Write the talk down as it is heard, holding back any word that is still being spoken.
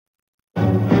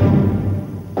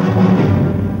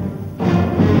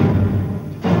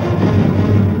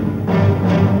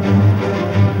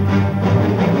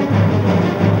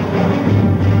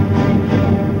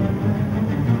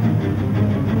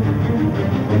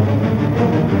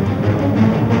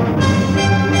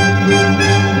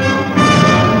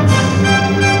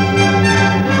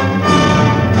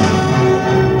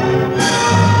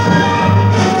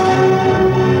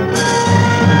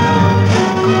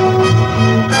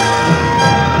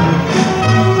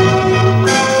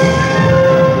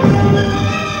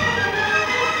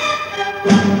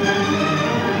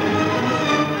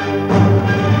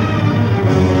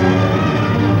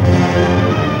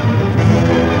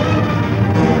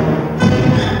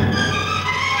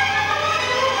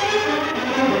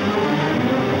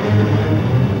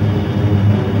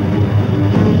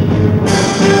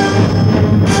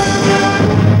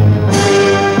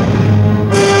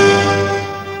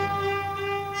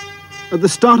At the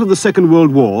start of the Second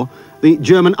World War, the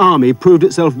German army proved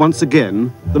itself once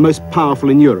again the most powerful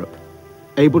in Europe,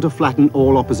 able to flatten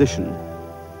all opposition.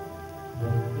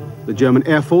 The German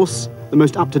Air Force, the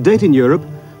most up-to-date in Europe,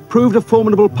 proved a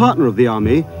formidable partner of the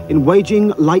army in waging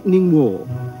lightning war.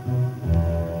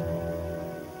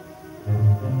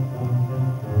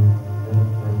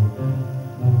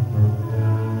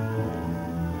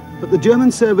 But the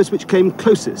German service which came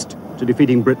closest to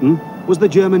defeating Britain was the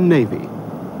German Navy,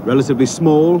 relatively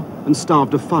small and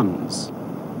starved of funds.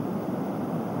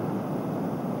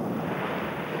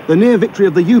 The near victory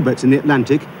of the U-boats in the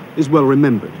Atlantic is well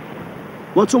remembered.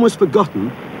 What's almost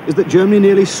forgotten is that Germany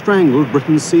nearly strangled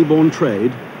Britain's seaborne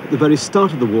trade at the very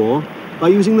start of the war by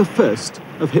using the first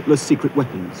of Hitler's secret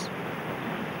weapons.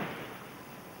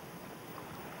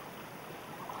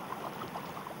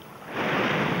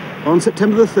 On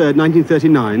September the 3rd,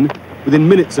 1939, within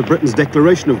minutes of Britain's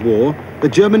declaration of war, the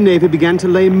German Navy began to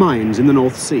lay mines in the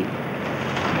North Sea.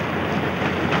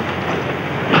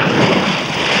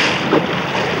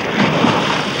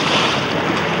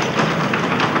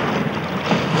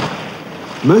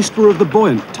 Most were of the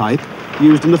buoyant type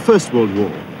used in the First World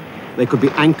War. They could be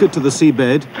anchored to the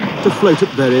seabed to float at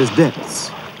various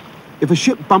depths. If a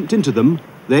ship bumped into them,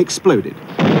 they exploded.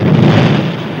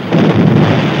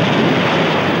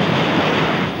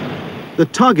 The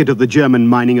target of the German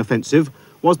mining offensive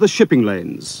was the shipping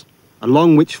lanes,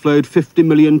 along which flowed 50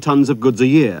 million tons of goods a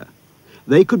year.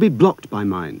 They could be blocked by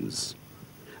mines.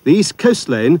 The East Coast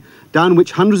lane, down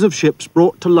which hundreds of ships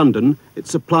brought to London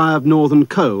its supply of northern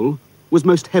coal, was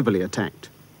most heavily attacked.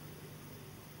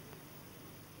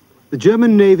 The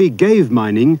German Navy gave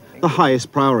mining the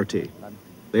highest priority.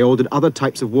 They ordered other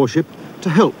types of warship to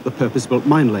help the purpose-built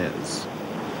mine layers.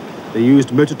 They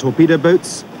used motor torpedo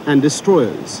boats and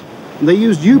destroyers. And they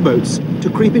used U-boats to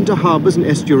creep into harbours and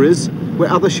estuaries where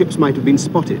other ships might have been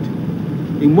spotted.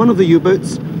 In one of the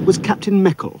U-boats was Captain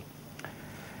Meckel.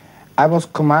 I was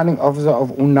commanding officer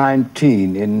of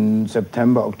U-19 in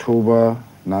September, October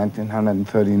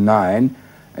 1939,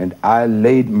 and I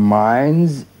laid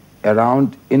mines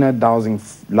around inner Degausing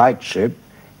lightship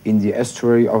in the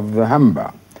estuary of the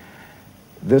Humber.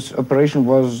 This operation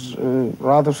was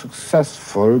rather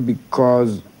successful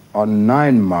because on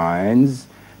 9 mines,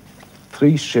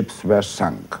 3 ships were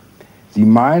sunk. The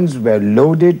mines were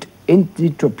loaded into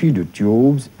torpedo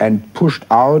tubes and pushed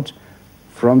out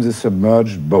from the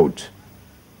submerged boat.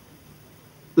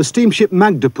 The steamship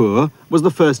Magndtic was the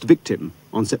first victim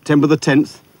on September the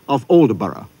 10th off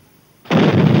Aldeburgh.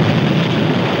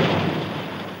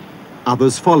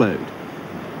 Others followed.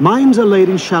 Mines are laid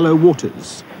in shallow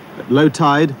waters. At low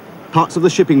tide, parts of the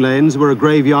shipping lanes were a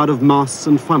graveyard of masts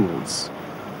and funnels.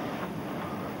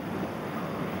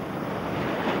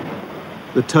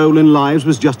 The toll in lives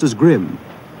was just as grim,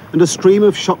 and a stream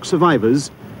of shock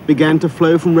survivors began to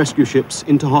flow from rescue ships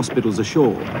into hospitals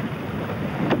ashore.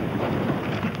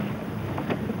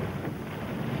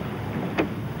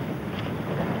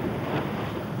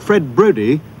 Fred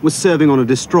Brodie was serving on a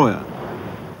destroyer.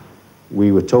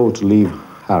 We were told to leave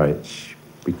Harwich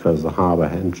because the harbour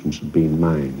entrance had been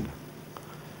mined,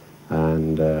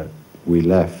 and we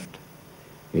left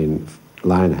in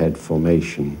line-head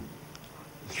formation,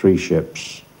 3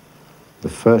 ships. The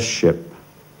first ship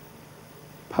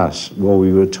passed, well,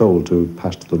 we were told to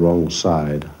pass to the wrong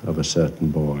side of a certain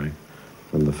buoy,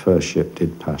 and the first ship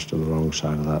did pass to the wrong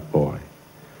side of that buoy.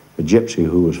 The gypsy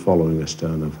who was following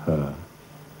astern of her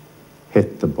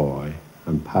hit the buoy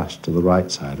and passed to the right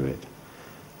side of it,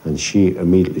 and she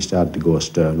immediately started to go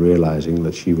astern, realizing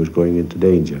that she was going into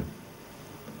danger.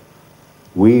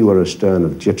 We were astern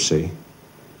of gypsy,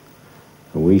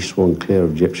 and we swung clear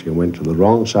of gypsy and went to the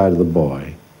wrong side of the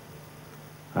buoy.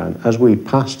 And as we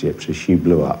passed gypsy, she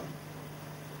blew up.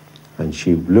 And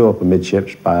she blew up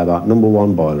amidships by about number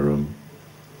 1 boiler room.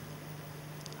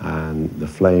 And the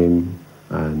flame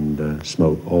and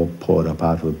smoke all poured up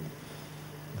out of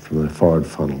from the forward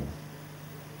funnel.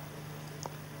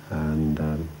 And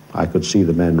I could see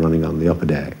the men running on the upper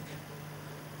deck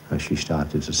as she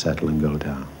started to settle and go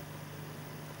down.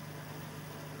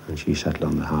 And she settled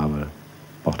on the harbour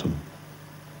bottom.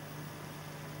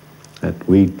 And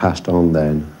we passed on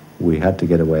then. We had to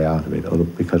get away out of it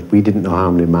because we didn't know how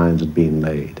many mines had been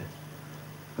laid.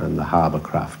 And the harbour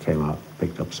craft came out and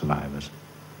picked up survivors.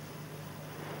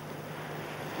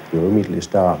 You immediately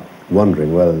start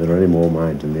wondering whether there are any more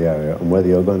mines in the area and whether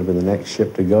you're going to be the next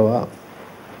ship to go up.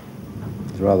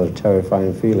 It's rather a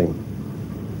terrifying feeling.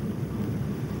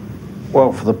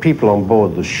 Well, for the people on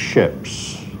board the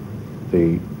ships,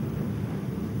 the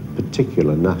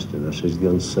particular nastiness is the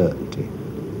uncertainty.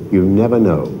 You never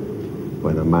know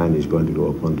when a mine is going to go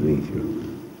up underneath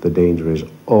you. the danger is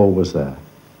always there.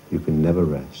 You can never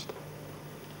rest.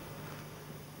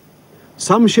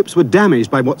 Some ships were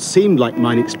damaged by what seemed like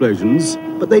mine explosions,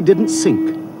 but they didn't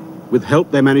sink. With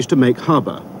help, they managed to make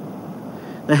harbour.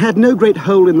 They had no great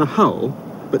hole in the hull,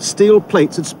 but steel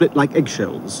plates had split like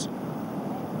eggshells.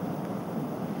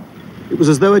 It was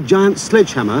as though a giant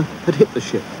sledgehammer had hit the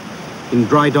ship. In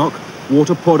dry dock,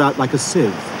 water poured out like a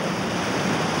sieve.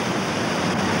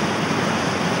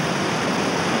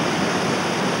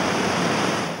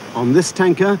 On this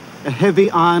tanker, a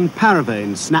heavy iron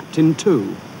paravane snapped in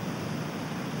two.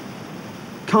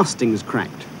 Castings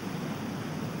cracked.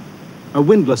 A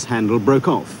windlass handle broke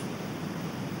off.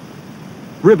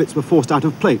 Rivets were forced out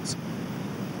of plates.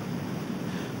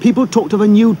 People talked of a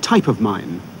new type of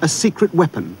mine, a secret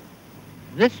weapon.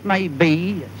 This may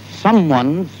be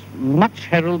someone's much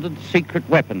heralded secret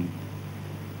weapon.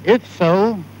 If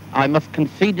so, I must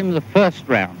concede him the first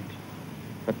round.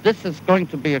 But this is going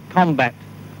to be a combat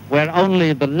where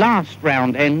only the last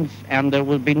round ends, and there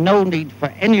will be no need for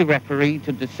any referee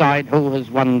to decide who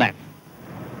has won that.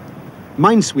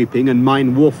 Minesweeping and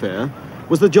mine warfare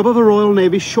was the job of a Royal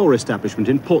Navy shore establishment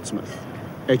in Portsmouth,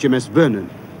 HMS Vernon.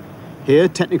 Here,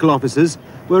 technical officers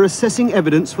were assessing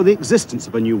evidence for the existence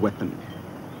of a new weapon.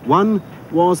 One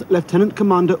was Lieutenant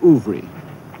Commander Ouvry.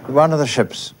 One of the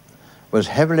ships was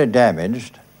heavily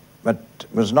damaged, but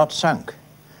was not sunk.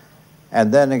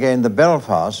 And then again, the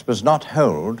Belfast was not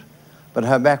holed, but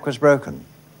her back was broken.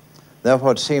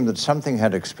 Therefore, it seemed that something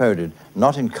had exploded,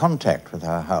 not in contact with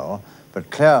her hull,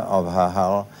 but clear of her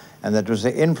hull, and that was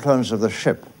the influence of the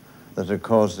ship that had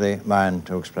caused the mine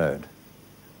to explode.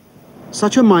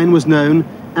 Such a mine was known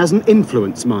as an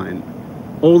influence mine.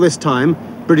 All this time,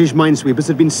 British minesweepers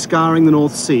had been scouring the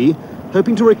North Sea,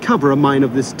 hoping to recover a mine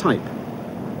of this type.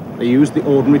 They used the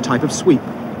ordinary type of sweep,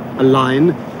 a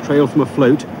line trailed from a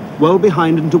float well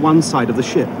behind and to one side of the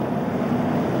ship.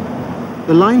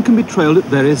 The line can be trailed at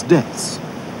various depths,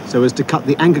 so as to cut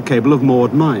the anchor cable of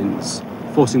moored mines,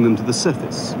 forcing them to the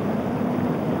surface.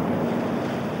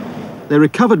 They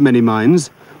recovered many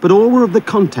mines, but all were of the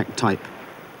contact type.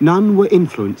 None were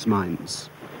influence mines.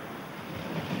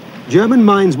 German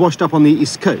mines washed up on the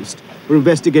east coast were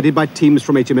investigated by teams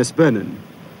from HMS Vernon.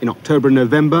 In October and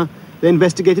November, they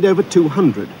investigated over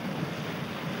 200.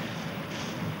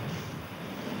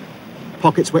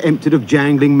 Pockets were emptied of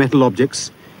jangling metal objects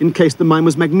in case the mine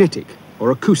was magnetic or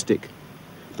acoustic,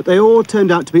 but they all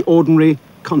turned out to be ordinary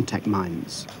contact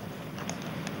mines.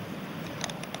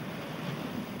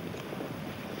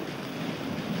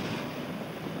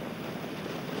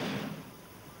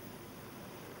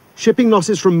 Shipping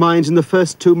losses from mines in the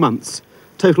first 2 months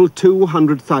totaled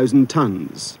 200,000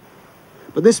 tons.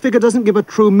 But this figure doesn't give a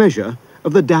true measure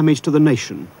of the damage to the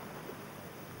nation.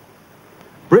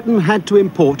 Britain had to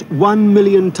import 1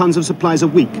 million tons of supplies a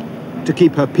week to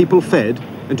keep her people fed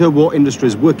and her war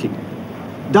industries working.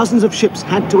 Dozens of ships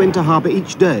had to enter harbour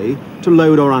each day to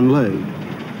load or unload.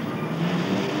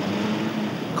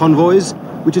 Convoys,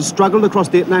 which had struggled across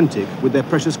the Atlantic with their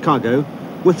precious cargo,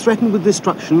 were threatened with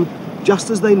destruction just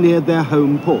as they neared their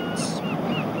home ports.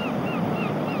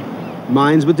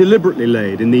 Mines were deliberately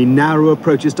laid in the narrow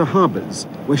approaches to harbours,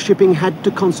 where shipping had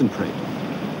to concentrate.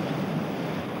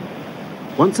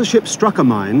 Once a ship struck a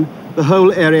mine, the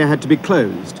whole area had to be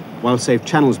closed, while safe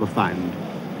channels were found.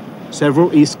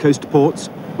 Several East Coast ports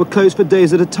were closed for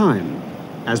days at a time,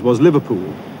 as was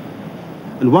Liverpool.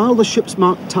 And while the ships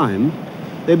marked time,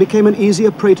 they became an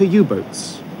easier prey to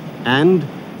U-boats, and,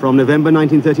 from November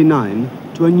 1939,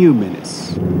 to a new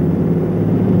menace.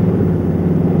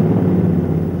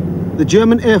 The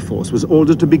German Air Force was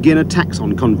ordered to begin attacks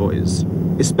on convoys,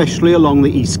 especially along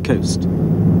the East Coast.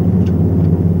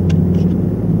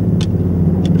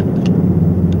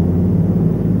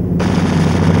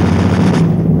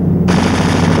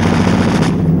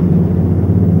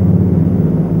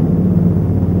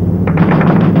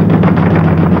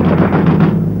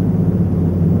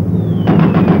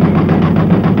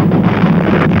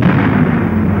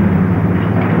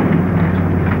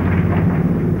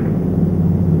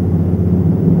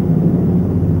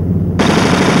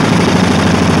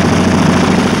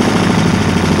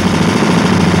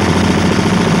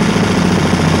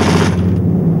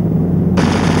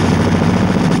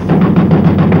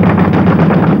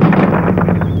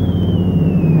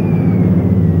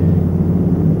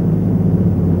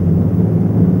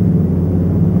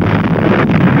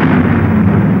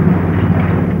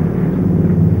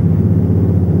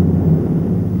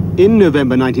 In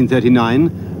November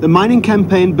 1939, the mining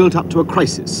campaign built up to a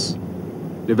crisis.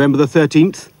 November the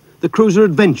 13th, the cruiser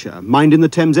Adventure mined in the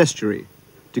Thames estuary,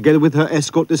 together with her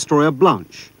escort destroyer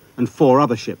Blanche and 4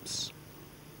 other ships.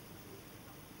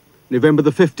 November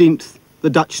the 15th, the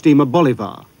Dutch steamer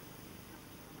Bolivar.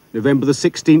 November the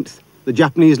 16th, the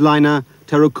Japanese liner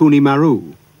Terukuni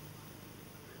Maru.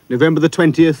 November the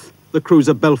 20th, the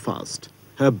cruiser Belfast,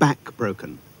 her back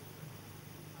broken.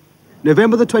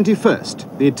 November the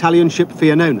 21st, the Italian ship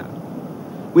Fianona.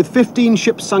 With 15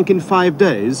 ships sunk in 5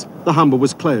 days, the Humber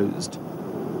was closed.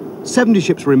 70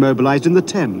 ships were immobilized in the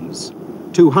Thames,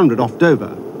 200 off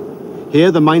Dover.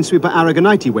 Here, the minesweeper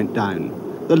Aragonite went down,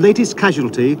 the latest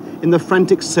casualty in the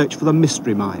frantic search for the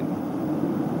mystery mine.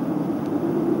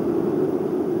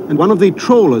 And one of the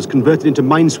trawlers converted into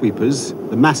minesweepers,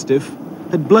 the Mastiff,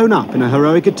 had blown up in a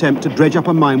heroic attempt to dredge up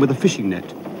a mine with a fishing net.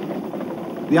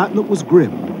 The outlook was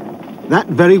grim. That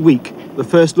very week, the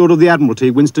First Lord of the Admiralty,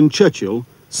 Winston Churchill,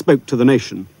 spoke to the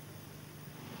nation.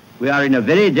 We are in a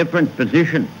very different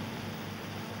position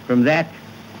from that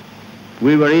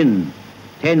we were in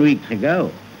 10 weeks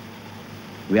ago.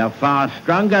 We are far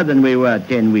stronger than we were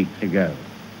 10 weeks ago.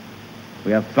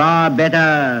 We are far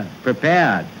better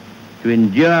prepared to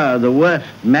endure the worst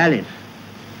malice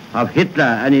of Hitler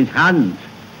and his Huns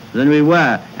than we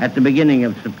were at the beginning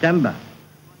of September.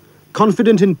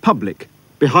 Confident in public,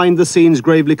 behind the scenes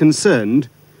gravely concerned,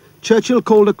 Churchill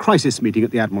called a crisis meeting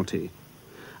at the Admiralty.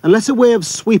 Unless a way of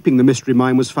sweeping the mystery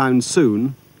mine was found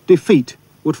soon, defeat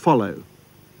would follow.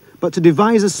 But to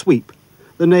devise a sweep,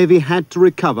 the Navy had to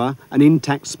recover an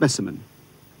intact specimen.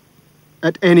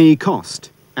 At any cost,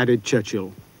 added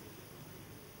Churchill.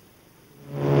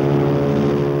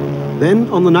 Then,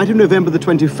 on the night of November the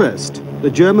 21st,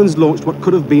 the Germans launched what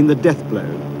could have been the death blow.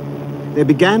 They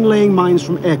began laying mines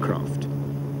from aircraft.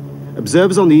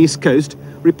 Observers on the East Coast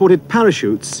reported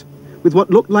parachutes with what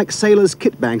looked like sailors'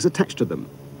 kit bags attached to them.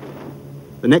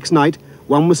 The next night,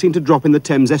 one was seen to drop in the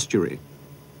Thames estuary.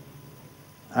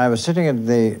 I was sitting at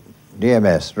the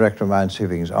DMS, Director of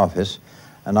Minesweeping's office,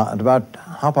 and at about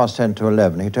 10:30 to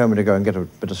 11, he told me to go and get a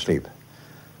bit of sleep.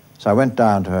 So I went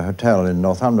down to a hotel in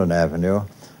Northumberland Avenue,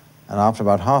 and after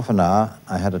about half an hour,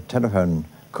 I had a telephone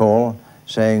call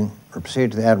saying,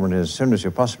 proceed to the Admiralty as soon as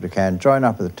you possibly can, join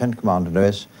up with Lieutenant Commander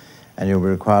Lewis, and you'll be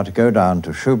required to go down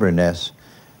to Shorburymess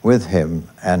with him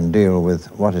and deal with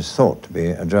what is thought to be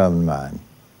a German mine.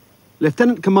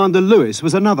 Lieutenant Commander Lewis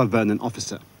was another Vernon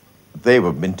officer. They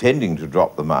were intending to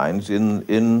drop the mines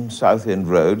in Southend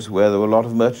Roads where there were a lot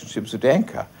of merchant ships at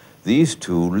anchor. These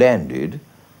two landed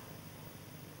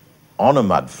on a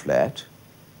mud flat,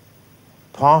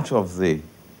 part of the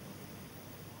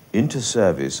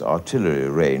inter-service artillery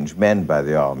range manned by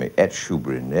the Army at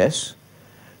Shorburymess.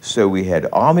 So we had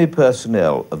Army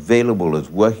personnel available as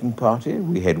working party,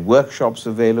 we had workshops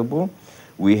available,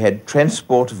 we had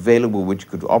transport available which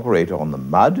could operate on the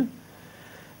mud,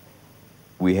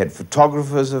 we had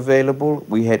photographers available,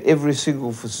 we had every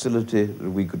single facility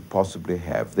that we could possibly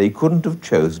have. They couldn't have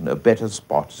chosen a better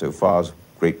spot so far as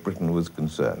Great Britain was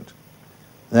concerned.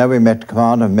 There we met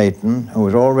Commander Mayton, who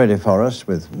was all ready for us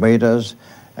with waders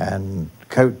and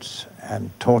coats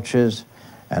and torches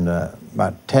and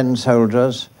about 10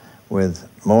 soldiers with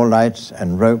more lights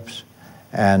and ropes,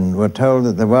 and were told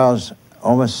that there was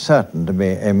almost certain to be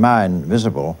a mine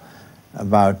visible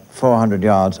about 400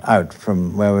 yards out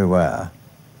from where we were,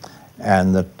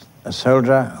 and that a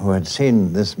soldier who had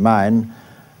seen this mine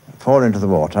fall into the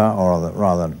water, or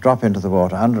rather drop into the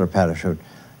water under a parachute,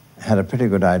 had a pretty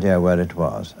good idea where it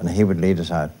was, and he would lead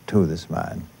us out to this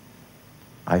mine.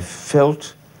 I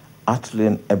felt utterly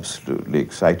and absolutely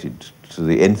excited to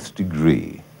the nth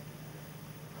degree.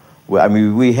 Well, I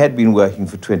mean, we had been working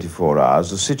for 24 hours,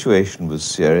 the situation was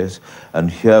serious,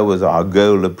 and here was our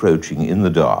goal approaching in the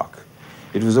dark.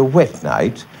 It was a wet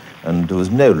night, and there was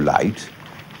no light,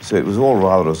 so it was all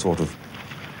rather a sort of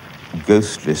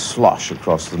ghostly slosh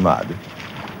across the mud.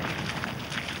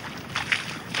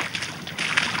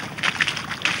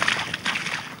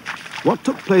 What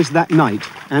took place that night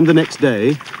and the next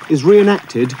day is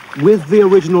reenacted with the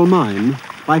original mine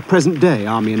by present-day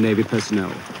Army and Navy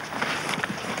personnel.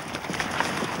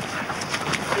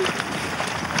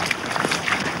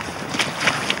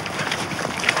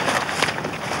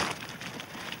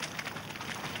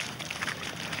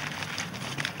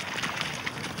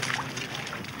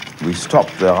 We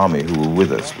stopped the Army who were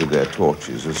with us with their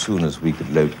torches as soon as we could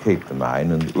locate the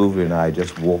mine, and Ouvry and I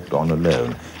just walked on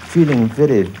alone, feeling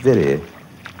very, very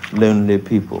lonely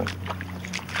people.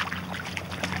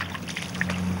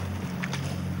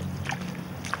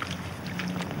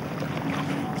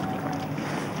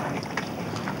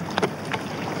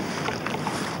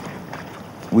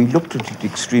 We looked at it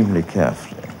extremely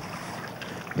carefully.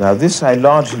 Now, this I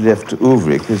largely left to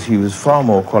Ouvry because he was far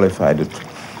more qualified at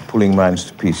pulling mines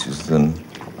to pieces than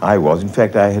I was. In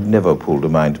fact, I had never pulled a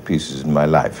mine to pieces in my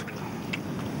life.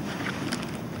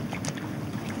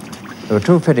 There were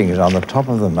two fittings on the top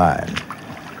of the mine,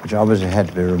 which obviously had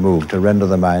to be removed to render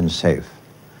the mine safe.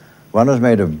 One was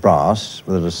made of brass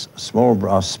with a small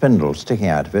brass spindle sticking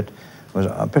out of it. It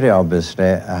was pretty obviously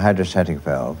a hydrostatic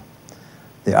valve.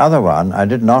 The other one I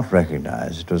did not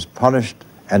recognize. It was polished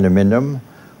aluminium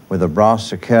with a brass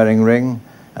securing ring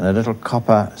and a little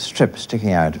copper strip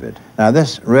sticking out of it. Now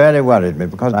this really worried me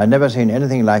because I'd never seen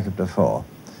anything like it before.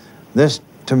 This,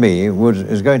 to me,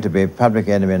 is going to be public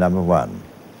enemy number one.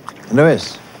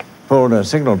 Lewis pulled a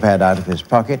signal pad out of his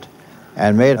pocket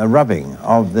and made a rubbing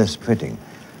of this fitting.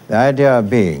 The idea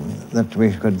being that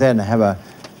we could then have a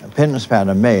pin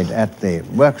spanner made at the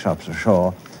workshops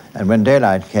ashore, and when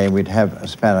daylight came, we'd have a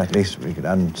spanner, at least we could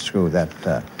unscrew that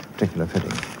particular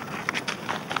fitting.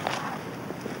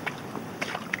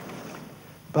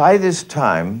 By this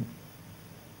time,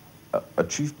 a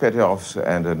chief petty officer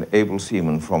and an able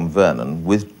seaman from Vernon,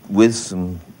 with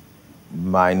some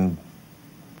mine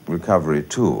recovery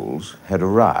tools, had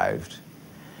arrived,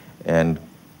 and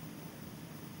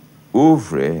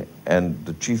Ouvry and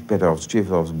the chief petty officer,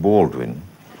 Chief Officer Baldwin,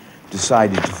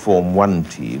 decided to form one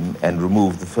team and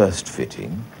remove the first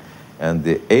fitting, and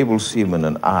the able seaman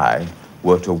and I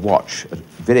were to watch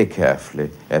very carefully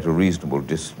at a reasonable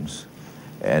distance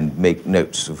and make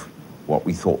notes of what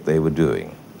we thought they were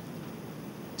doing.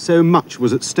 So much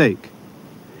was at stake.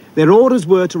 Their orders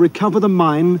were to recover the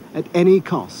mine at any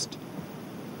cost.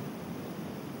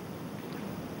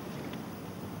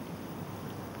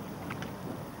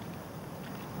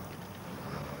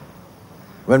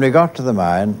 When we got to the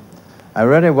mine, I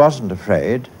really wasn't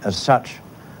afraid as such,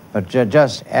 but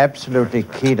just absolutely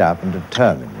keyed up and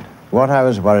determined. What I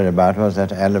was worried about was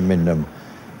that aluminium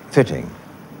fitting.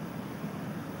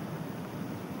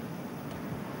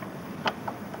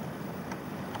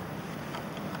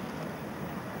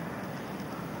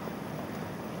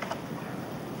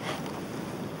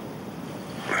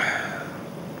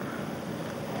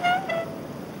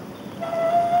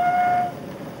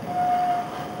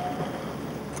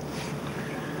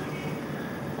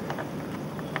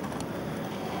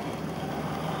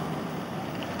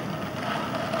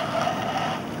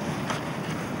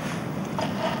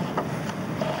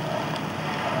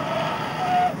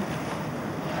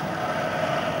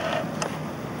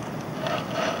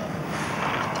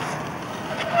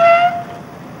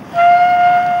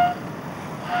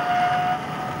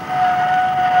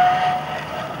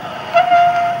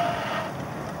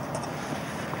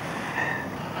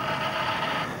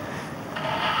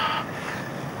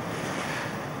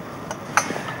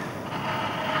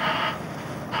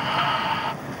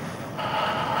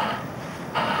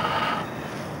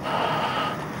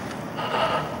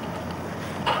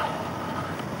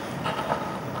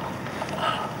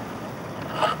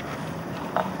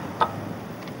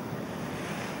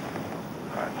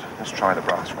 Let's try the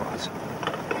brass rods.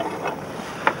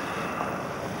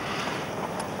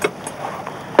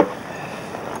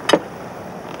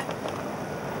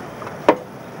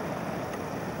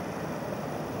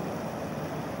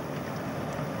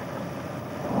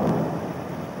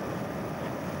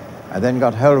 I then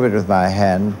got hold of it with my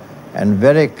hand and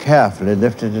very carefully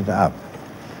lifted it up.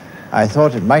 I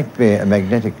thought it might be a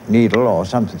magnetic needle or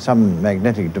some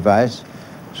magnetic device,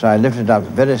 so I lifted it up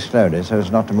very slowly so as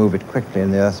not to move it quickly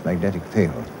in the Earth's magnetic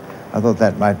field. I thought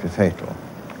that might be fatal.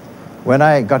 When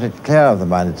I got it clear of the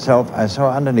mine itself, I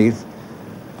saw underneath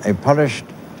a polished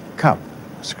cup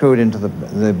screwed into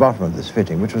the bottom of this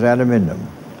fitting, which was aluminium.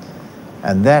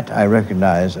 And that I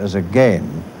recognized as a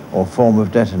gain or form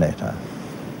of detonator.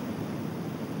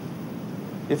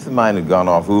 If the mine had gone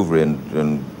off, Ouvry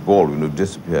and Baldwin would have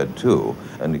disappeared too.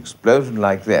 An explosion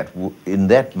like that, in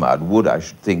that mud, would, I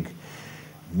should think,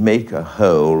 make a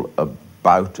hole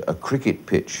about a cricket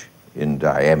pitch in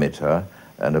diameter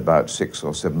and about 6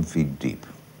 or 7 feet deep.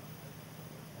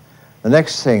 The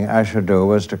next thing I should do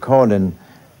was to call in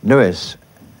Lewis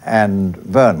and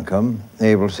Verncombe, the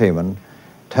able seaman,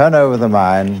 turn over the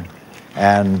mine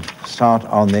and start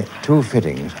on the two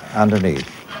fittings underneath.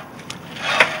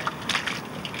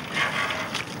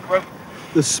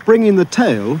 The spring in the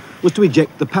tail was to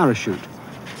eject the parachute.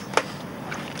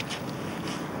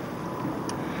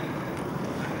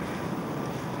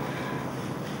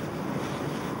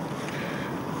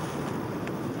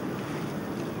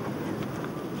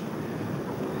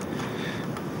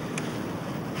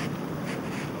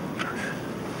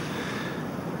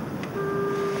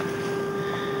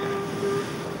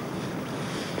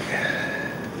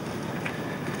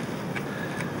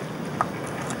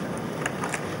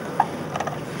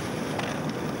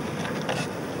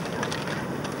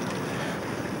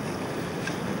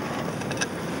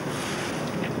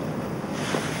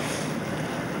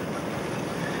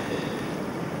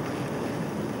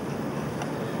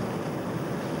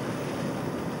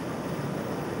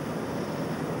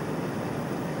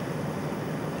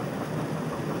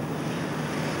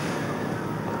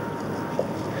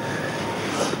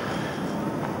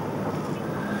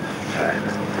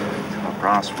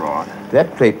 brass rod.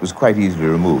 That plate was quite easily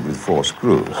removed with 4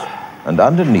 screws. And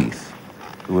underneath,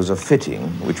 there was a fitting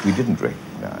which we didn't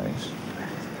recognize.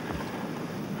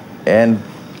 And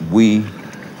we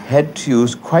had to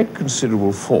use quite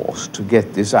considerable force to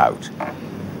get this out.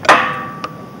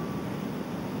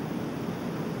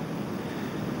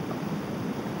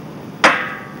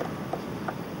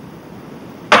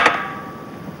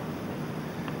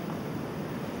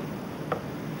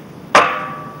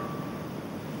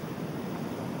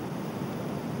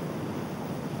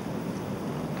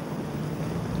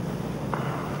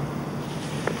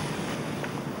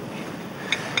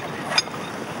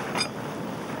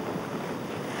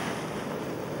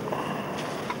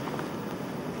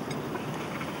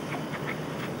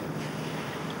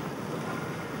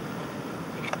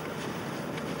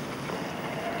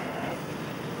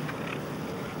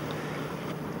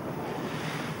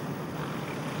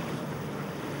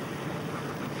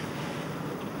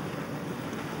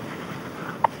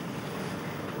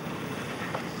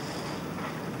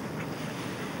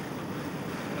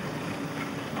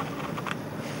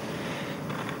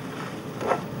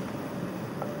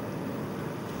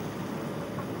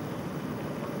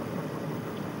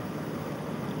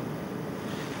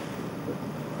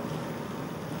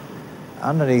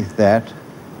 Underneath that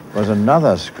was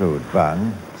another screwed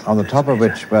bung, on the top of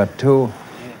which were 2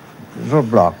 little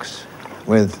blocks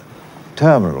with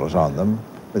terminals on them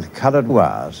with coloured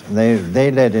wires. And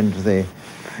they led into the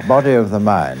body of the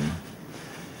mine.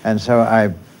 And so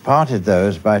I parted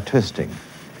those by twisting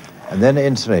and then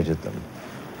insulated them.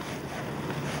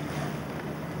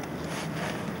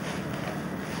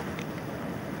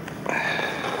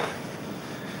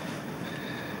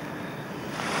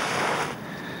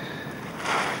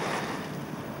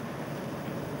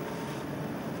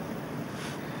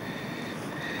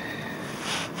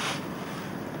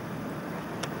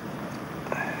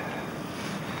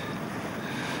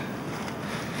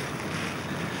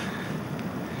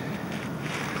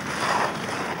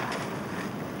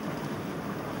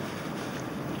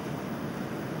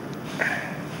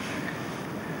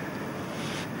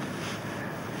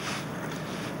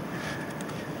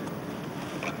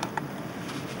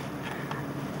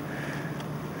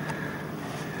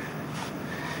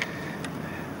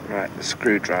 Right, the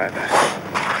screwdriver.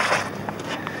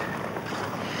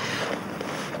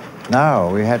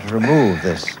 Now we had to remove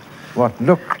this, what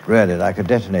looked really like a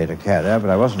detonator carrier, but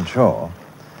I wasn't sure.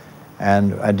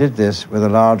 And I did this with a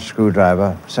large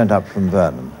screwdriver sent up from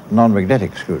Vernon, a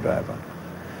non-magnetic screwdriver.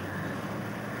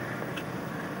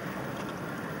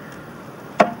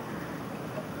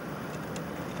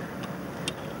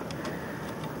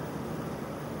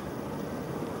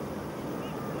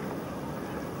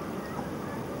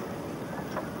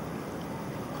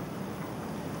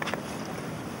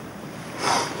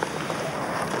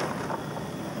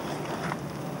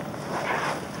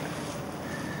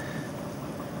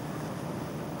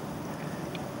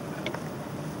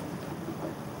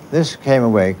 This came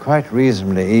away quite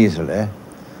reasonably easily,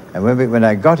 and when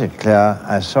I got it clear,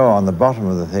 I saw on the bottom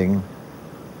of the thing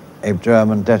a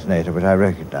German detonator, which I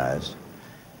recognized.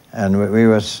 And we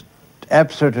were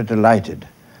absolutely delighted,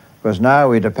 because now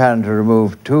we'd apparently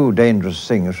removed 2 dangerous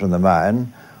things from the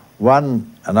mine,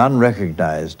 one an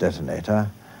unrecognized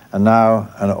detonator, and now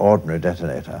an ordinary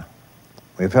detonator.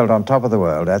 We felt on top of the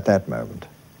world at that moment.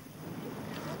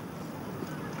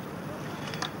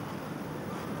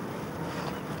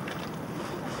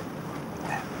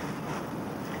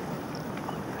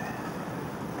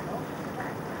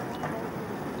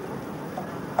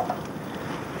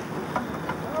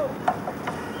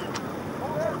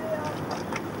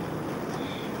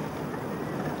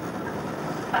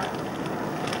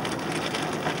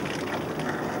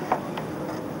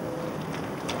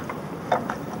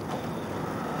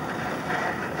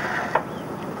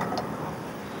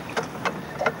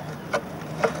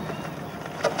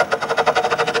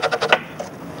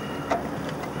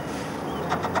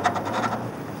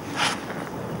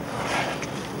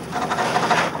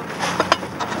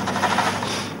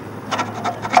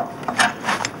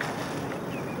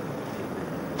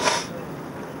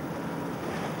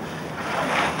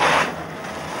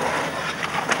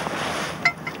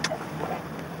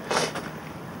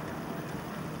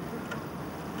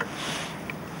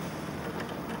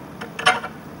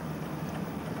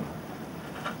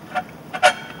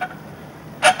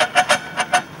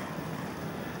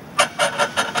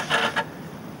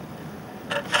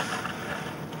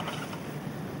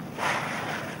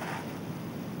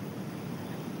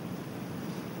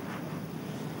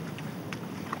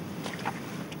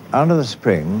 Under the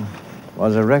spring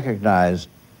was a recognized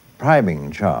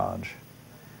priming charge,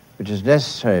 which is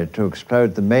necessary to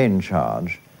explode the main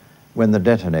charge when the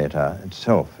detonator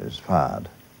itself is fired.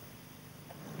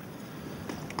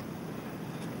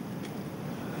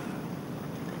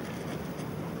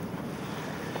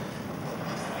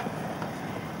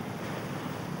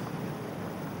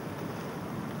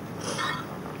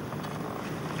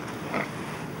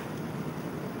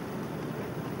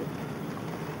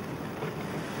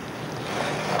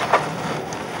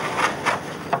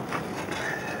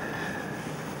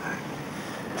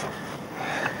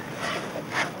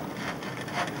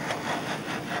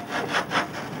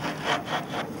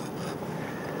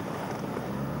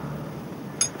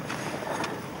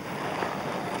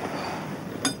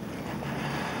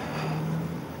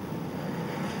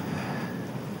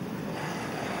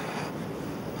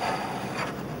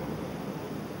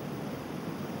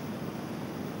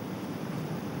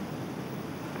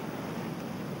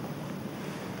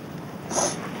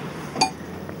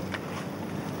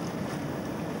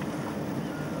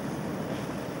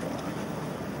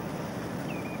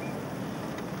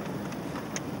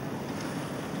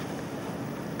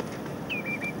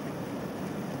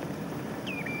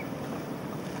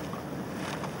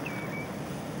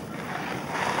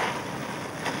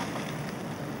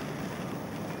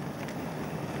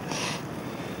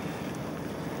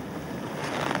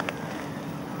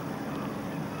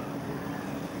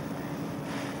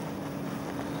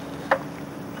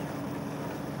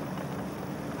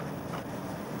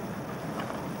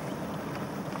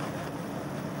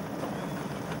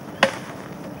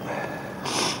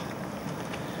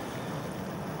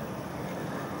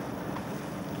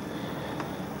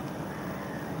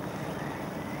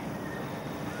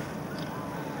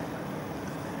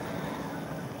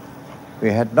 We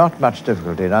had not much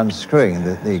difficulty in unscrewing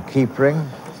the keep ring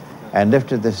and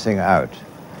lifted this thing out.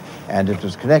 And it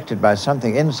was connected by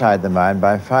something inside the mine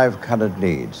by 5 colored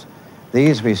leads.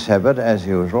 These we severed, as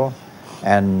usual,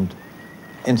 and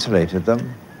insulated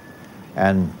them.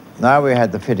 And now we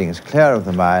had the fittings clear of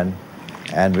the mine,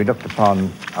 and we looked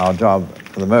upon our job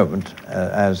for the moment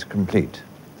as complete.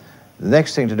 The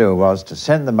next thing to do was to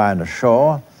send the mine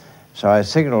ashore, so I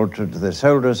signaled to the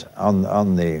soldiers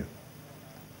on the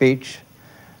beach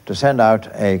to send out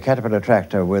a Caterpillar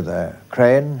tractor with a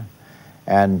crane,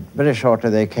 and very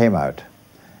shortly they came out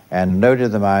and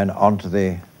loaded the mine onto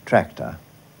the tractor.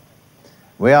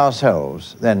 We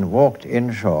ourselves then walked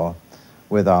inshore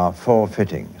with our 4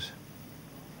 fittings.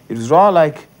 It was rather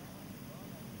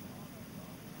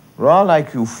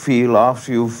like you feel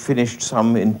after you've finished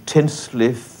some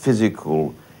intensely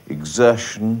physical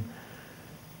exertion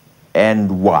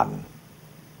and won.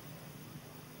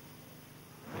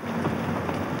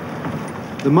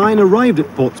 The mine arrived at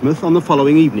Portsmouth on the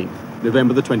following evening,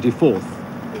 November the 24th.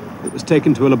 It was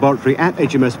taken to a laboratory at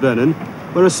HMS Vernon,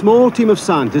 where a small team of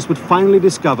scientists would finally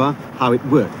discover how it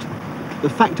worked. The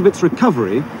fact of its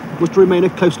recovery was to remain a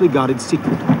closely guarded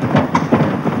secret.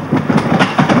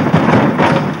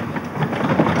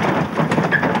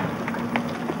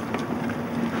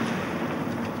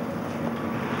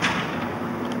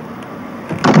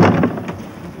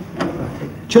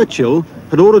 Churchill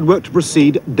had ordered work to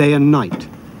proceed day and night.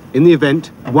 In the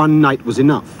event, 1 night was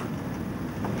enough.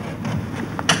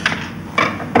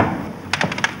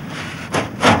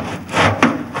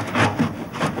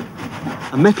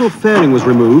 A metal fairing was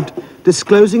removed,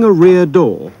 disclosing a rear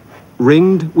door,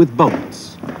 ringed with bolts.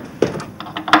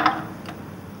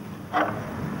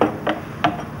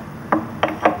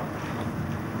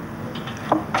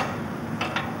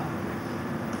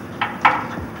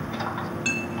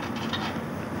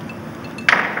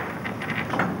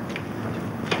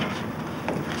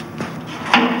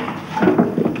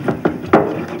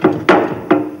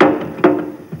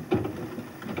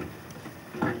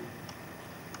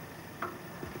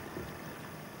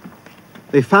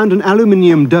 They found an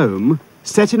aluminium dome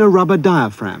set in a rubber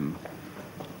diaphragm.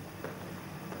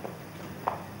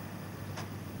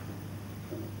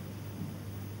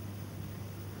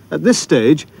 At this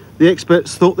stage, the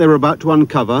experts thought they were about to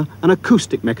uncover an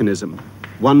acoustic mechanism,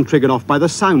 one triggered off by the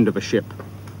sound of a ship.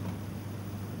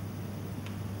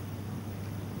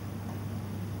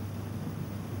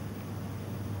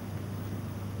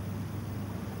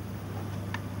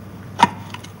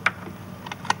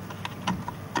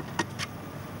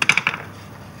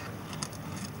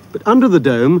 But under the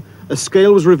dome, a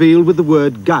scale was revealed with the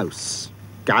word Gauss.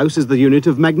 Gauss is the unit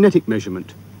of magnetic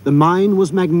measurement. The mine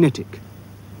was magnetic.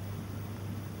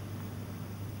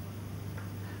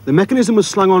 The mechanism was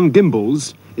slung on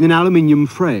gimbals in an aluminium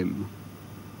frame.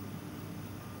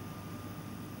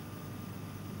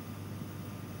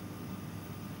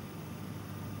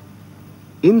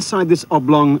 Inside this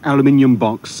oblong aluminium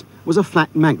box, was a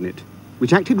flat magnet,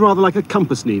 which acted rather like a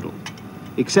compass needle,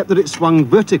 except that it swung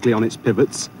vertically on its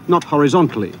pivots, not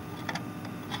horizontally.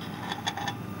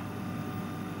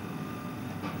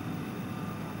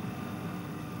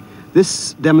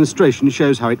 This demonstration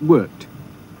shows how it worked.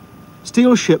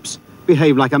 Steel ships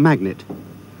behave like a magnet.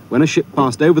 When a ship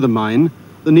passed over the mine,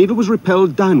 the needle was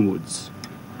repelled downwards,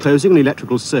 closing an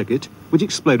electrical circuit which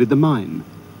exploded the mine.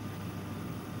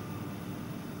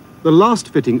 The last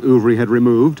fitting Ouvry had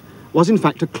removed was in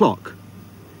fact a clock.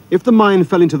 If the mine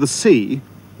fell into the sea,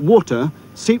 water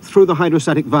seeped through the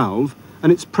hydrostatic valve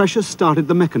and its pressure started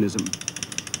the mechanism.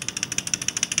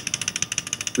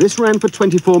 This ran for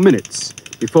 24 minutes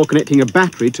before connecting a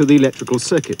battery to the electrical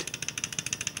circuit.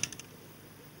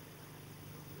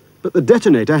 But the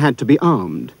detonator had to be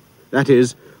armed, that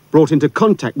is, brought into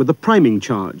contact with the priming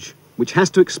charge, which has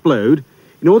to explode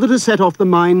in order to set off the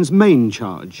mine's main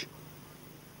charge.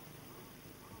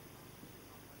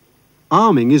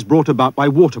 Arming is brought about by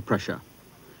water pressure.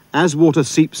 As water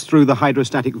seeps through the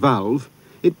hydrostatic valve,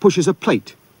 it pushes a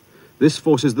plate. This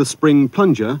forces the spring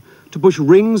plunger to push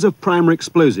rings of primary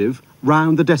explosive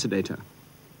round the detonator.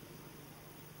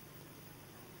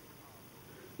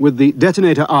 With the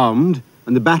detonator armed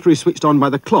and the battery switched on by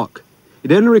the clock,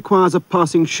 it only requires a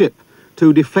passing ship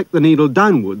to deflect the needle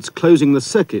downwards, closing the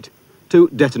circuit, to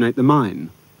detonate the mine.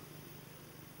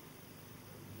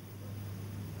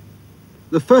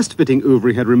 The first fitting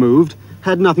Ouvry had removed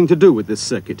had nothing to do with this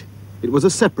circuit. It was a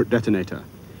separate detonator,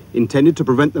 intended to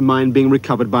prevent the mine being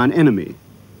recovered by an enemy.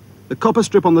 The copper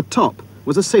strip on the top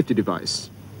was a safety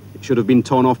device. It should have been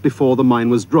torn off before the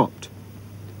mine was dropped.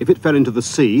 If it fell into the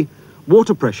sea,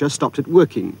 water pressure stopped it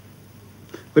working.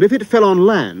 But if it fell on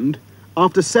land,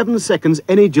 after 7 seconds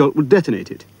any jolt would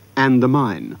detonate it, and the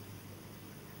mine.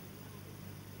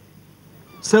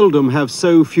 Seldom have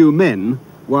so few men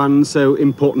won so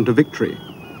important a victory.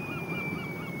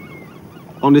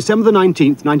 On December the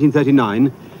 19th,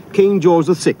 1939, King George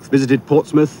VI visited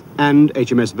Portsmouth and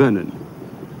HMS Vernon.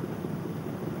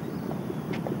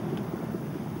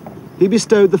 He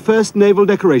bestowed the first naval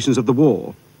decorations of the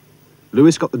war.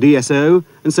 Lewis got the DSO,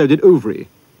 and so did Ouvry.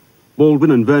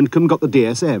 Baldwin and Verncombe got the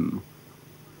DSM.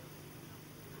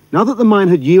 Now that the mine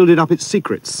had yielded up its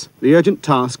secrets, the urgent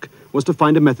task was to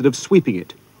find a method of sweeping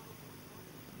it.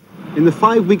 In the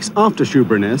 5 weeks after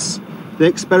Shorburymess, they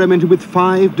experimented with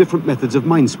 5 different methods of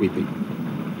minesweeping.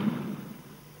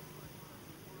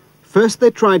 First,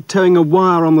 they tried towing a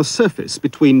wire on the surface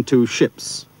between 2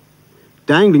 ships.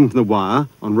 Dangling from the wire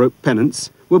on rope pennants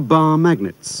were bar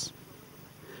magnets.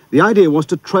 The idea was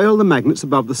to trail the magnets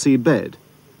above the seabed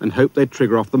and hope they'd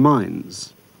trigger off the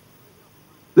mines.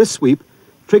 This sweep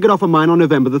triggered off a mine on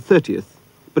November the 30th,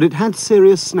 but it had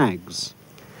serious snags.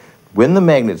 When the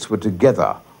magnets were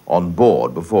together on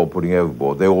board before putting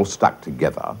overboard, they all stuck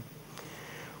together.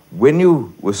 When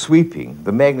you were sweeping,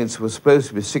 the magnets were supposed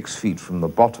to be 6 feet from the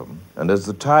bottom, and as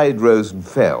the tide rose and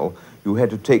fell, you had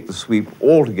to take the sweep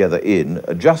all together in,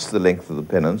 adjust the length of the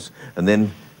pennants, and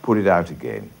then put it out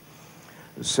again.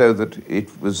 So that it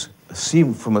was,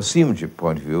 from a seamanship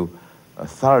point of view, a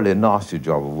thoroughly nasty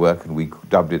job of work, and we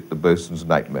dubbed it the boatswain's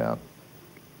nightmare.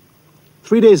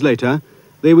 3 days later,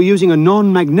 they were using a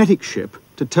non-magnetic ship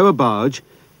to tow a barge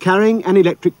carrying an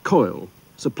electric coil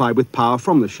supplied with power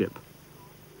from the ship.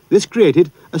 This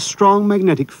created a strong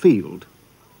magnetic field.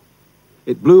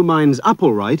 It blew mines up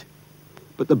all right,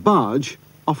 but the barge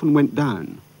often went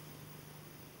down.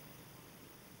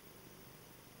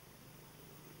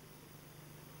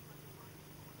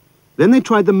 Then they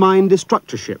tried the mine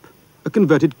destructor ship, a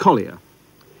converted collier.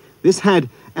 This had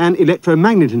an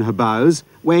electromagnet in her bows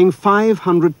weighing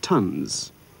 500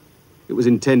 tons. It was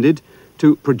intended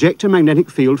to project a magnetic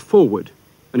field forward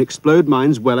and explode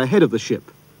mines well ahead of the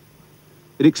ship.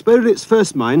 It exploded its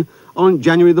first mine on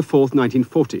January the 4th,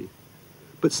 1940,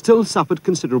 but still suffered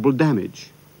considerable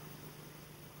damage.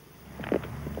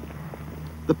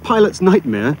 The pilot's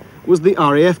nightmare was the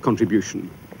RAF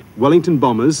contribution. Wellington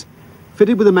bombers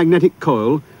fitted with a magnetic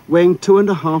coil weighing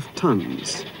 2.5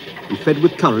 tons and fed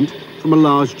with current from a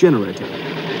large generator.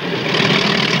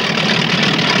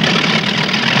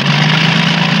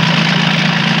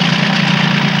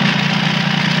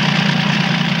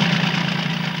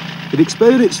 It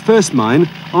exploded its first mine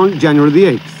on January the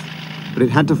 8th, but it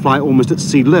had to fly almost at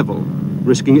sea level,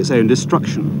 risking its own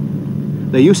destruction.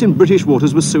 Their use in British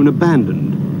waters was soon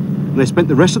abandoned, and they spent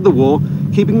the rest of the war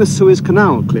keeping the Suez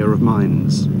Canal clear of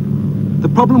mines. The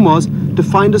problem was to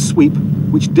find a sweep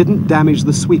which didn't damage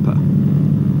the sweeper.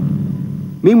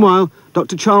 Meanwhile,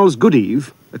 Dr. Charles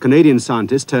Goodeve, a Canadian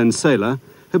scientist turned sailor,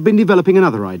 had been developing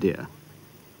another idea.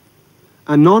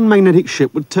 A non-magnetic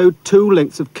ship would tow 2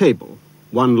 lengths of cable,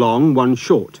 one long, one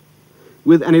short,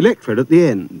 with an electrode at the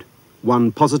end,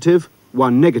 one positive,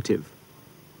 one negative.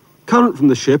 Current from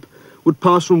the ship would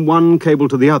pass from one cable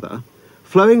to the other,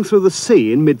 flowing through the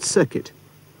sea in mid-circuit.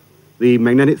 The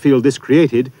magnetic field this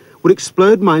created would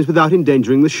explode mines without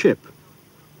endangering the ship.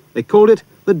 They called it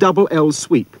the double L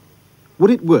sweep.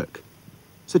 Would it work?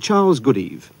 Sir Charles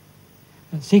Goodeve.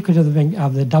 The secret of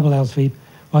the double L sweep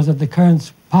was that the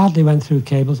currents partly went through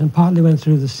cables and partly went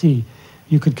through the sea.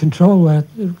 You could control what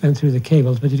went through the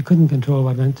cables, but you couldn't control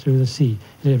what went through the sea.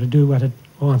 It had to do what it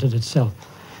wanted itself.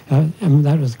 And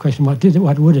that was the question,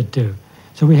 what would it do?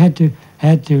 So we had to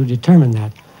determine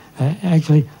that.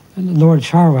 Actually, Lord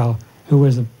Charwell, who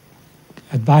was the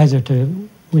advisor to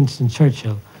Winston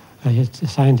Churchill, his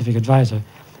scientific advisor,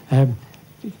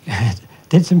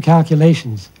 did some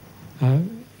calculations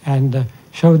and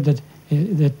showed that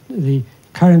the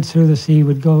currents through the sea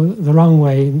would go the wrong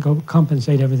way and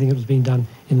compensate everything that was being done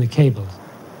in the cables.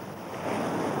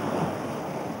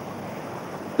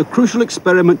 The crucial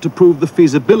experiment to prove the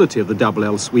feasibility of the double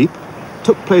L sweep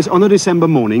took place on a December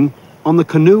morning on the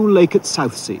Canoe Lake at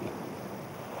Southsea.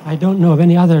 I don't know of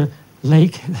any other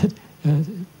lake,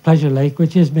 Pleasure Lake,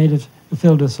 which is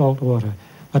filled with salt water.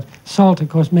 But salt, of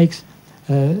course, has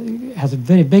a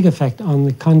very big effect on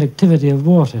the conductivity of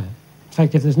water. In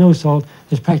fact, if there's no salt,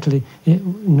 there's practically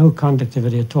no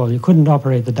conductivity at all. You couldn't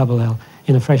operate the double L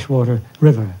in a freshwater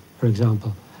river, for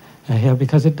example, here,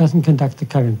 because it doesn't conduct the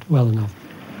current well enough.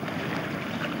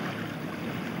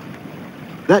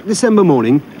 That December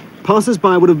morning,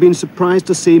 passers-by would have been surprised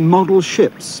to see model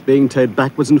ships being towed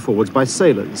backwards and forwards by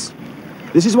sailors.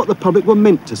 This is what the public were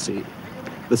meant to see.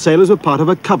 The sailors were part of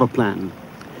a cover plan.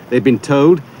 They'd been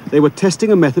told they were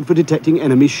testing a method for detecting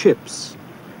enemy ships.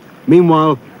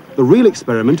 Meanwhile, the real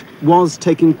experiment was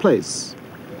taking place.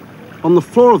 On the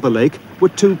floor of the lake were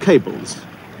two cables,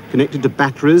 connected to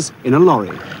batteries in a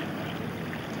lorry.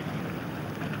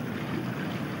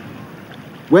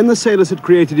 When the sailors had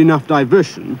created enough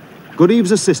diversion,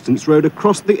 Goodeve's assistants rowed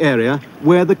across the area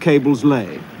where the cables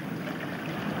lay.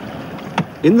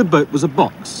 In the boat was a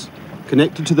box,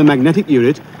 connected to the magnetic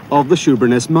unit of the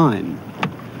Shorburymess mine.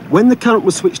 When the current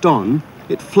was switched on,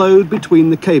 it flowed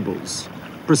between the cables,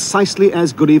 precisely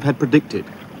as Goodeve had predicted.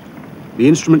 The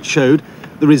instrument showed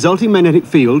the resulting magnetic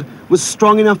field was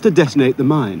strong enough to detonate the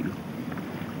mine.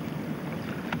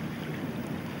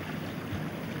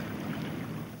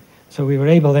 So we were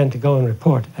able then to go and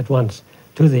report at once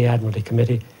to the Admiralty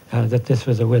Committee that this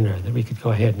was a winner, that we could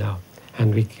go ahead now.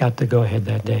 And we got to go ahead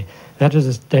that day. That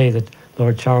was the day that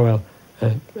Lord Charwell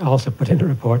also put in a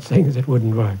report saying that it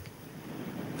wouldn't work.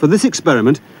 For this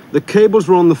experiment, the cables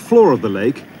were on the floor of the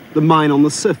lake, the mine on the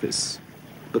surface.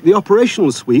 But the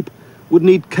operational sweep would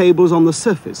need cables on the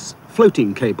surface,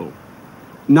 floating cable.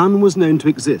 None was known to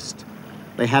exist.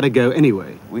 They had to go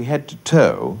anyway. We had to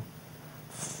tow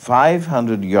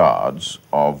 500 yards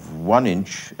of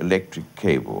 1-inch electric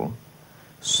cable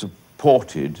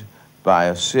supported by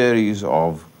a series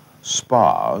of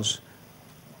spars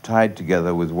tied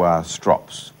together with wire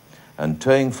strops, and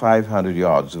towing 500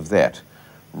 yards of that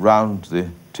round the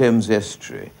Thames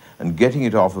estuary and getting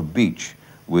it off a beach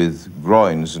with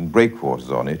groins and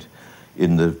breakwaters on it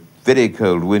in the very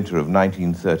cold winter of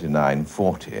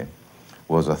 1939-40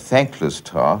 was a thankless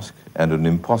task and an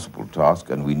impossible task,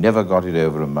 and we never got it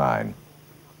over a mine.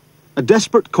 A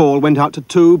desperate call went out to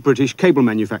two British cable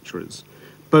manufacturers.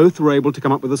 Both were able to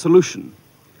come up with a solution.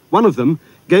 One of them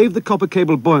gave the copper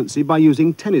cable buoyancy by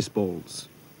using tennis balls.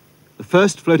 The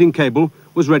first floating cable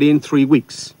was ready in 3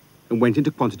 weeks and went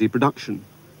into quantity production.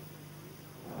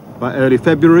 By early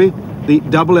February, the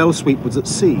double L sweep was at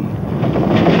sea.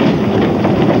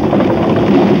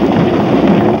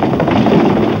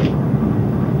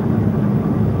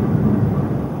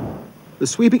 The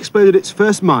sweep exploded its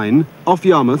first mine off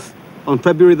Yarmouth on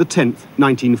February the 10th,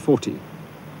 1940.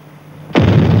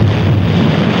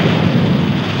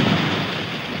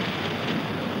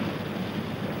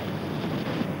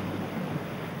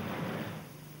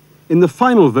 In the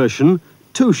final version,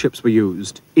 2 ships were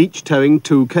used, each towing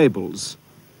 2 cables.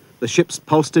 The ships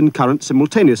pulsed in current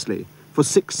simultaneously for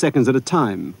 6 seconds at a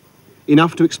time,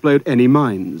 enough to explode any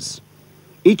mines.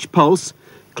 Each pulse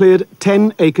cleared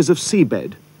 10 acres of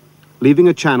seabed, leaving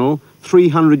a channel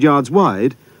 300 yards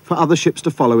wide for other ships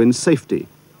to follow in safety.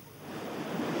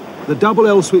 The double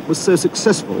L sweep was so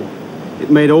successful, it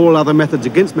made all other methods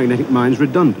against magnetic mines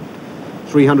redundant.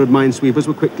 300 minesweepers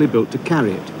were quickly built to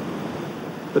carry it.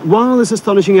 But while this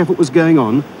astonishing effort was going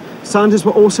on, scientists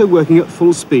were also working at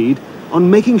full speed on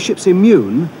making ships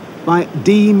immune by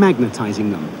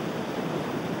demagnetizing them.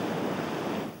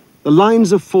 The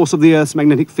lines of force of the Earth's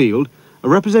magnetic field are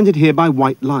represented here by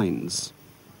white lines.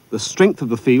 The strength of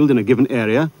the field in a given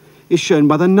area is shown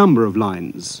by the number of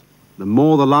lines. The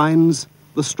more the lines,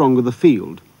 the stronger the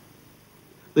field.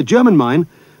 The German mine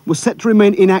was set to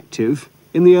remain inactive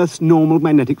in the Earth's normal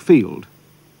magnetic field,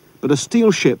 but a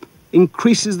steel ship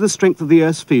increases the strength of the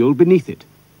Earth's field beneath it.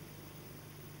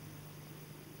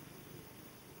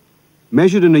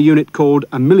 Measured in a unit called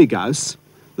a milligauss,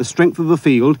 the strength of the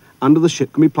field under the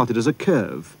ship can be plotted as a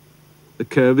curve. The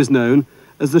curve is known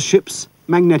as the ship's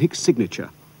magnetic signature.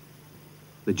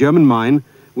 The German mine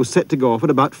was set to go off at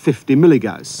about 50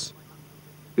 milligauss.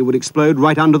 It would explode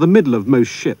right under the middle of most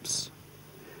ships.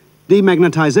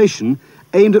 Demagnetization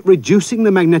aimed at reducing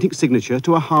the magnetic signature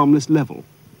to a harmless level.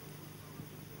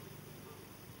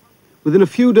 Within a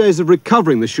few days of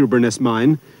recovering the Shorburymess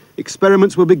mine,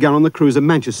 experiments were begun on the cruiser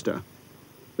Manchester.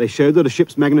 They showed that a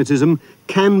ship's magnetism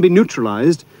can be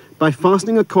neutralized by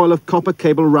fastening a coil of copper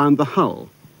cable round the hull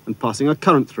and passing a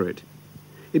current through it.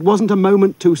 It wasn't a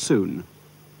moment too soon.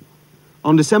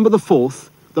 On December the 4th,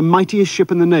 the mightiest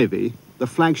ship in the Navy, the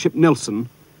flagship Nelson,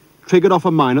 triggered off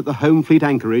a mine at the home fleet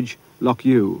anchorage, Loch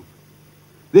Ewe.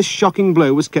 This shocking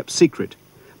blow was kept secret,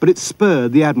 but it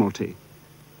spurred the Admiralty.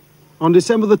 On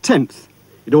December the 10th,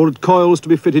 it ordered coils to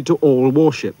be fitted to all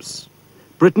warships.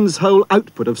 Britain's whole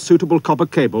output of suitable copper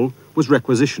cable was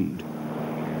requisitioned.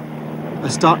 A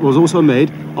start was also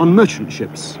made on merchant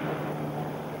ships.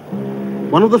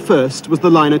 One of the first was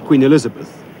the liner Queen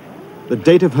Elizabeth. The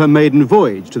date of her maiden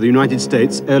voyage to the United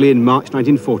States early in March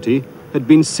 1940 had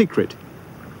been secret,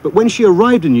 but when she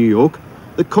arrived in New York,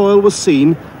 the coil was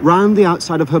seen round the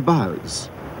outside of her bows.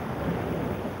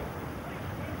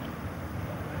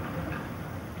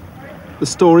 The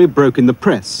story broke in the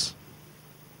press.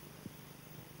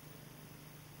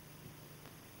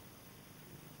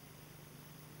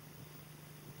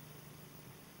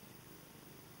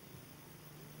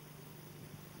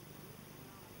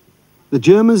 The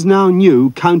Germans now knew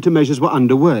countermeasures were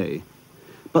underway,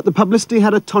 but the publicity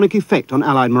had a tonic effect on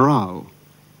Allied morale.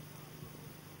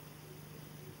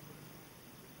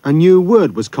 A new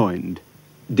word was coined,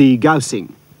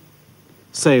 degausing.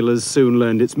 Sailors soon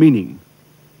learned its meaning.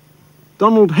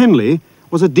 Donald Henley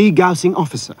was a degausing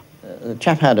officer. The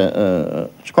chap had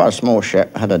it's quite a small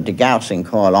ship, had a degausing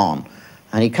coil on,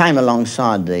 and he came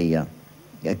alongside the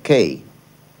quay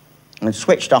and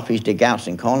switched off his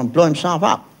degausing coil and blew himself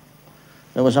up.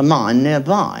 There was a mine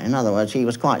nearby. In other words, he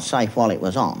was quite safe while it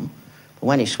was on, but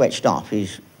when he switched off,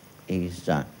 his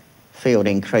field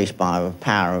increased by a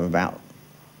power of about,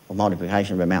 a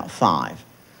multiplication of about 5,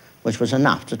 which was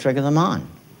enough to trigger the mine.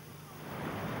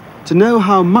 To know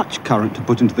how much current to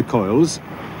put into the coils,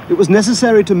 it was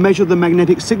necessary to measure the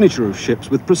magnetic signature of ships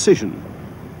with precision.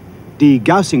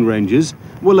 Degausing ranges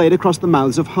were laid across the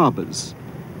mouths of harbours.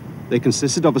 They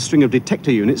consisted of a string of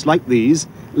detector units like these,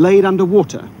 laid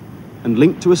underwater and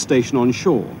linked to a station on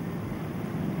shore.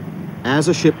 As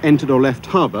a ship entered or left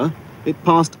harbour, it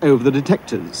passed over the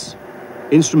detectors.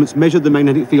 Instruments measured the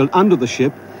magnetic field under the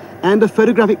ship, and a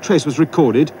photographic trace was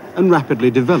recorded and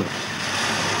rapidly developed.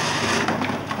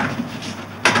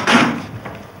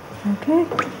 Okay.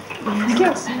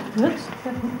 Good.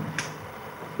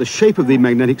 The shape of the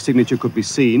magnetic signature could be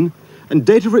seen, and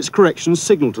data for its correction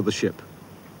signalled to the ship.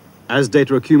 As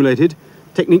data accumulated,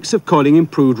 techniques of coiling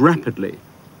improved rapidly.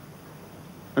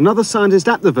 Another scientist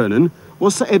at the Vernon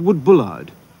was Sir Edward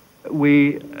Bullard.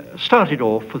 We started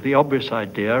off with the obvious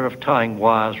idea of tying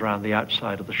wires around the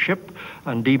outside of the ship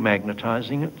and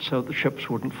demagnetizing it so the ships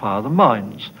wouldn't fire the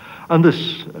mines. And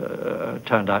this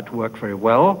turned out to work very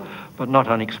well, but not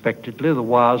unexpectedly. The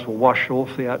wires were washed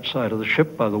off the outside of the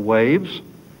ship by the waves,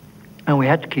 and we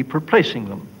had to keep replacing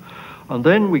them. And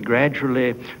then we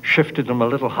gradually shifted them a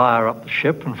little higher up the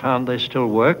ship and found they still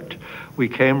worked. We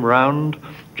came round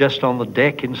just on the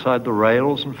deck inside the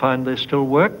rails and found they still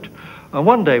worked. And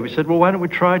one day we said, well, why don't we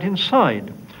try it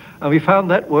inside? And we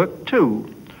found that worked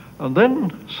too. And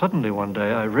then suddenly one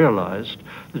day I realized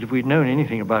that if we'd known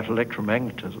anything about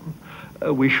electromagnetism,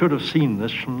 we should have seen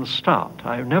this from the start.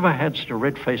 I've never had such a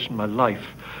red face in my life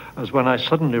as when I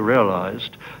suddenly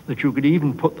realized that you could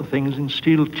even put the things in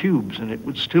steel tubes and it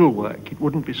would still work. It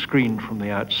wouldn't be screened from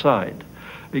the outside.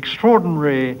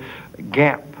 Extraordinary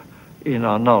gap in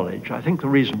our knowledge. I think the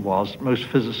reason was that most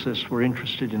physicists were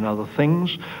interested in other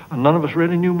things and none of us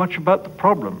really knew much about the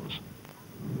problems.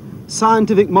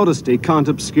 Scientific modesty can't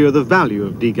obscure the value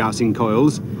of degausing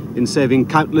coils in saving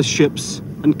countless ships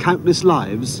and countless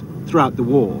lives throughout the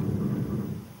war.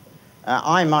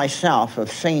 I myself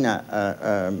have seen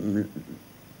a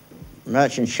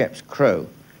merchant ship's crew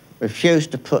refuse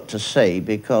to put to sea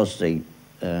because the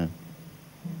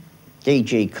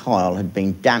DG coil had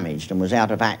been damaged and was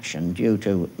out of action due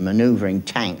to manoeuvring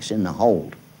tanks in the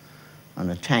hold. and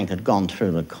the tank had gone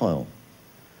through the coil.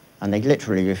 And they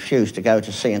literally refused to go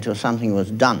to sea until something was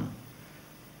done.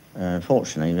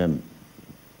 Fortunately, the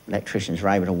electricians were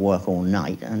able to work all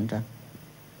night and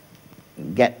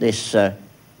get this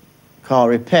car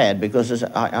repaired, because as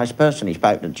I personally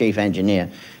spoke to the chief engineer,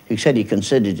 who said he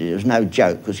considered it was no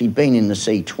joke because he'd been in the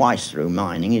sea twice through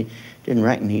mining. He didn't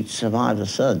reckon he'd survive the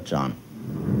third time.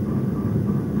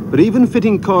 But even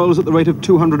fitting coils at the rate of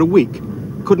 200 a week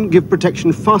couldn't give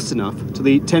protection fast enough to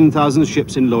the 10,000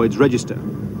 ships in Lloyd's register.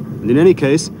 And in any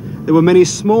case, there were many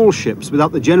small ships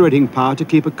without the generating power to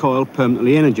keep a coil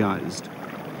permanently energized.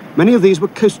 Many of these were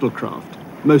coastal craft,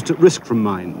 most at risk from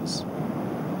mines.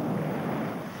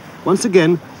 Once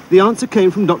again, the answer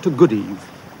came from Dr. Goodeve.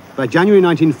 By January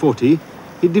 1940,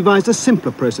 he devised a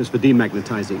simpler process for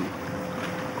demagnetizing.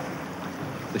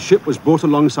 The ship was brought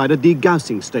alongside a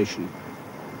degausing station.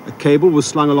 A cable was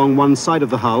slung along one side of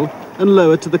the hull and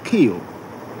lowered to the keel.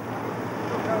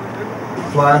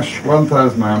 Flash,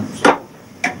 1,000 amps.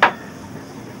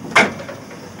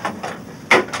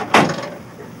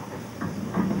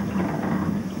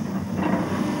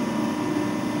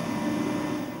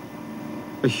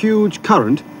 A huge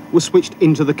current was switched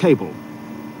into the cable.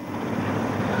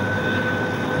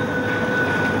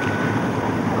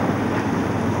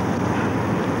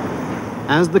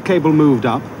 As the cable moved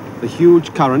up, the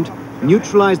huge current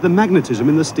neutralized the magnetism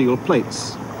in the steel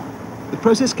plates. The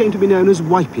process came to be known as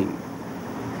wiping.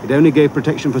 It only gave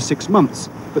protection for 6 months,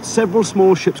 but several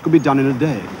small ships could be done in a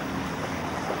day.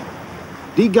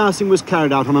 Degausing was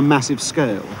carried out on a massive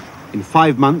scale. In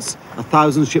 5 months,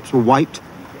 1,000 ships were wiped,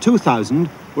 2,000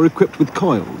 were equipped with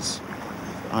coils.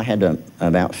 I had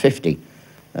about 50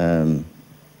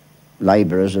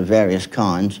 labourers of various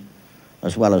kinds,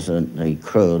 as well as the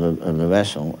crew of the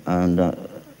vessel, and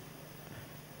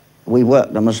we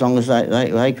worked them as long as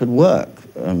they could work,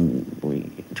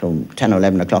 till 10 or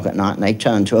 11 o'clock at night, and they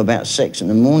turned to about 6 in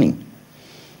the morning.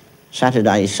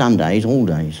 Saturdays, Sundays, all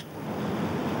days.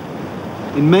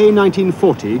 In May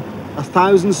 1940,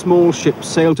 1,000 small ships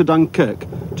sailed to Dunkirk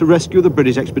to rescue the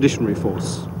British Expeditionary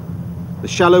Force. The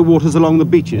shallow waters along the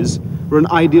beaches were an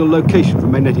ideal location for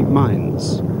magnetic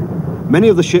mines. Many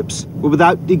of the ships were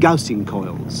without degausing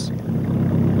coils.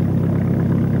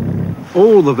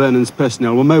 All the Vernon's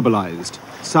personnel were mobilized: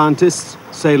 scientists,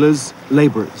 sailors,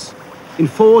 laborers. In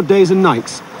 4 days and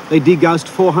nights, they degaused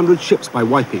 400 ships by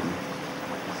wiping.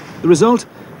 The result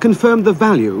confirmed the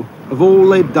value of all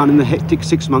they'd done in the hectic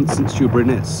 6 months since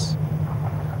Shorburymess.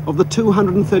 Of the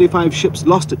 235 ships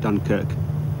lost at Dunkirk,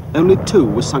 only 2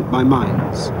 were sunk by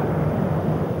mines.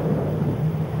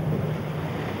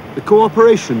 The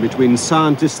cooperation between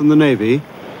scientists and the Navy,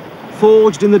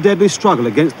 forged in the deadly struggle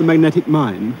against the magnetic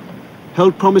mine,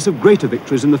 held promise of greater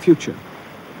victories in the future.